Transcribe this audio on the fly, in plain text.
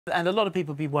And a lot of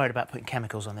people be worried about putting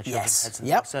chemicals on their children's heads. And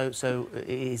Yep. So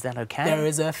is that okay? There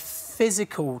is a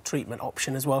physical treatment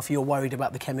option as well if you're worried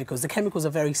about the chemicals. The chemicals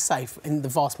are very safe in the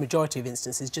vast majority of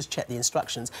instances. Just check the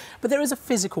instructions. But there is a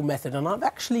physical method, and I've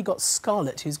actually got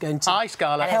Scarlett who's going to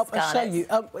help us show you.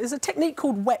 There's a technique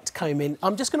called wet combing.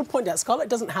 I'm just going to point out, Scarlett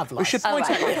doesn't have lice. We should point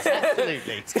out, yes,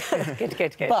 absolutely.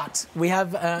 Good. But we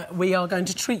are going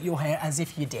to treat your hair as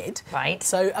if you did. Right.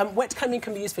 So wet combing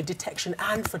can be used for detection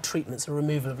and for treatments and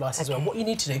removal of lice as well. What you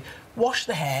need to do, wash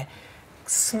the hair,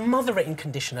 smother it in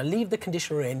conditioner, leave the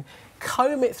conditioner in,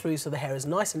 comb it through so the hair is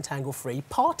nice and tangle-free,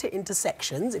 part it into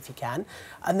sections if you can,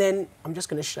 and then, I'm just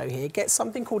going to show here, get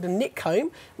something called a nit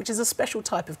comb, which is a special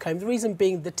type of comb. The reason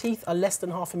being the teeth are less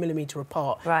than ½ millimetre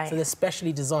apart, so they're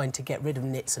specially designed to get rid of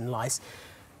nits and lice.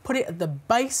 Put it at the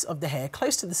base of the hair,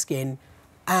 close to the skin,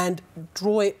 and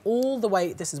draw it all the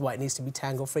way, this is why it needs to be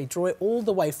tangle-free, draw it all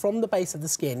the way from the base of the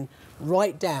skin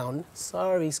right down,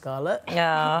 sorry Scarlett,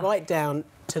 right down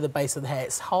to the base of the hair.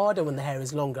 It's harder when the hair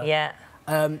is longer. Yeah.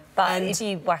 But if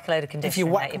you whack a load of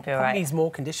conditioner, you'd be all right. Needs more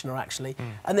conditioner, actually.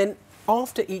 And then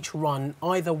after each run,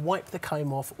 either wipe the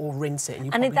comb off or rinse it, and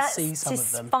you probably see some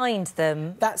of them. Find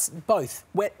them? That's both.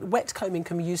 Wet combing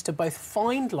can be used to both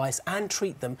find lice and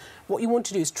treat them. What you want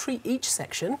to do is treat each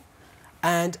section,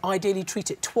 and ideally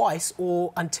treat it twice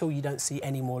or until you don't see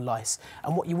any more lice.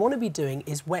 And what you want to be doing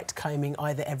is wet combing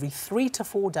either every 3 to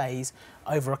 4 days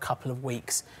over a couple of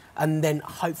weeks, and then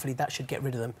hopefully that should get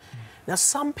rid of them. Now,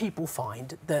 some people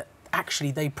find that actually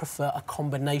they prefer a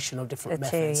combination of different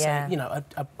methods. So, you know,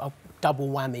 a double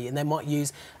whammy, and they might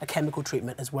use a chemical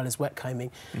treatment as well as wet combing.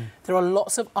 There are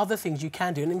lots of other things you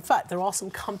can do, and in fact there are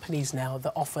some companies now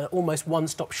that offer almost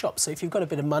one-stop shops. So if you've got a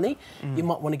bit of money, you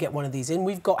might want to get one of these in.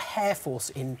 We've got Hair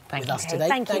Force in with us today.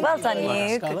 Thank you. Well done,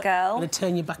 you. Good girl. I'm going to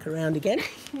turn you back around again.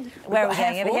 Where are we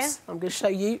going over here? I'm going to show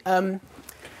you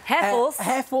Hair Force.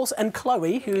 Hair Force and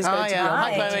Chloe, who is going to be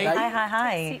on today.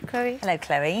 Hi. Chloe. Hello,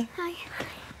 Chloe. Hi.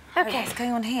 Okay, what's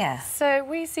going on here? So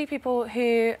we see people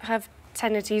who have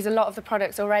tended to use a lot of the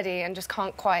products already and just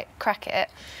can't quite crack it.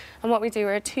 And what we do,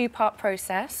 we're a 2-part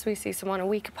process. We see someone a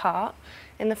week apart.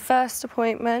 In the first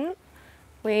appointment,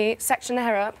 we section the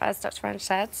hair up, as Dr. Ranj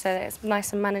said, so that it's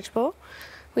nice and manageable.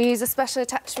 We use a special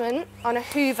attachment on a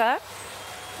Hoover.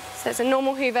 So it's a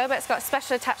normal Hoover, but it's got a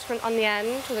special attachment on the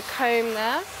end with a comb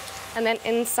there. And then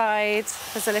inside,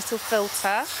 there's a little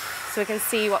filter, so we can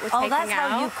see what we're taking out. Oh, that's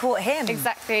how you caught him.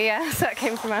 Exactly, yeah. So that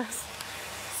came from us.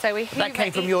 So we that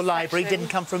came from your library, didn't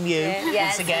come from you.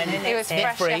 Yes, again, it was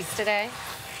fresh yesterday.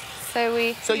 So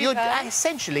we So you're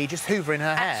essentially just hoovering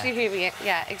her hair? Actually hoovering it,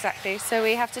 yeah, exactly. So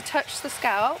we have to touch the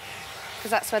scalp,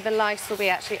 because that's where the lice will be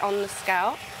actually on the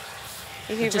scalp.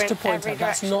 Just to point out,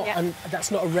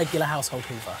 that's not a regular household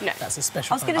Hoover. No. That's a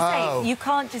special. I was going to say, you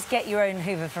can't just get your own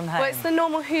Hoover from home. Well, it's the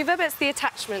normal Hoover, but it's the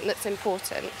attachment that's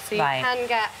important. So you can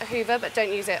get a Hoover, but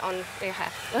don't use it on your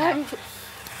hair.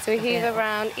 So we hoover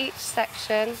around each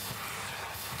section,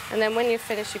 and then when you're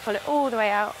finished, you pull it all the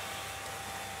way out.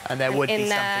 And there would be something in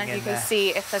there. You can see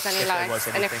if there's any lice,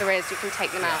 and if there is, you can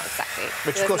take them out, exactly.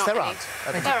 Which, of course, there aren't.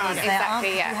 There aren't,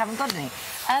 exactly, yeah. You haven't got any.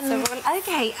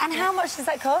 OK, and how much does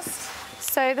that cost?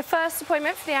 So the first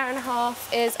appointment for the hour and a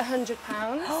half is £100.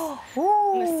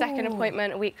 And the second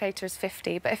appointment a week later is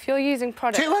 50. But if you're using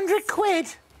products... 200 quid?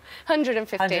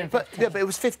 150. But it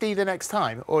was 50 the next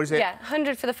time, or is it? Yeah,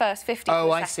 100 for the first, 50 for the Oh,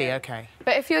 second. I see, OK.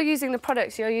 But if you're using the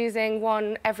products, you're using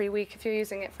one every week. If you're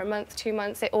using it for a month, 2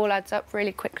 months, it all adds up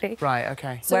really quickly. Right,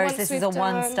 OK. So whereas this is a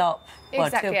one-stop,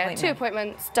 exactly, yeah, 2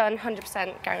 appointments, done,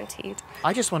 100% guaranteed.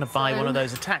 I just want to buy one of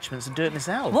those attachments and do it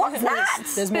myself. What's that?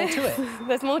 There's more to it.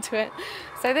 There's more to it.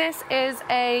 So this is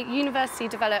a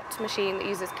university-developed machine that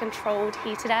uses controlled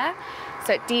heated air.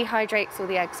 So it dehydrates all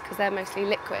the eggs because they're mostly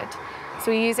liquid.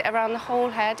 So we use it around the whole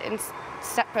head in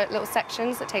separate little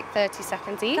sections that take 30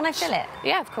 seconds each. Can I fill it?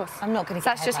 Yeah, of course. I'm not going to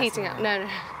get That's just heating up. No.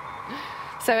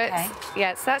 So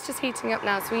so that's just heating up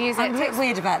now. So we use it. I'm a bit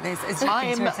weird about this.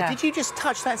 Did you just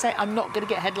touch that and say, I'm not going to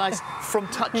get head lice from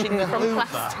touching the Hoover?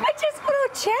 I just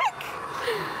want to check.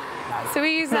 So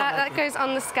we use that goes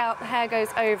on the scalp, the hair goes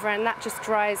over, and that just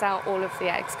dries out all of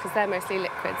the eggs because they're mostly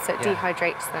liquid, so it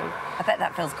dehydrates them. I bet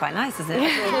that feels quite nice, doesn't it?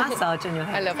 A little massage on your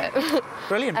head. I love it.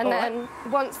 Brilliant. And then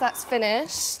once that's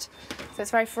finished, so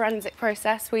it's a very forensic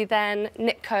process, we then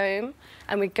nit comb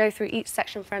and we go through each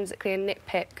section forensically and nit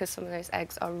pick because some of those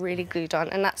eggs are really glued on,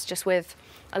 and that's just with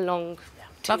a long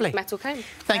metal comb.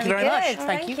 Thank you very much.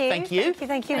 Thank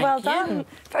you. Well done.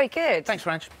 Very good. Thanks,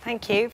 Ranj. Thank you.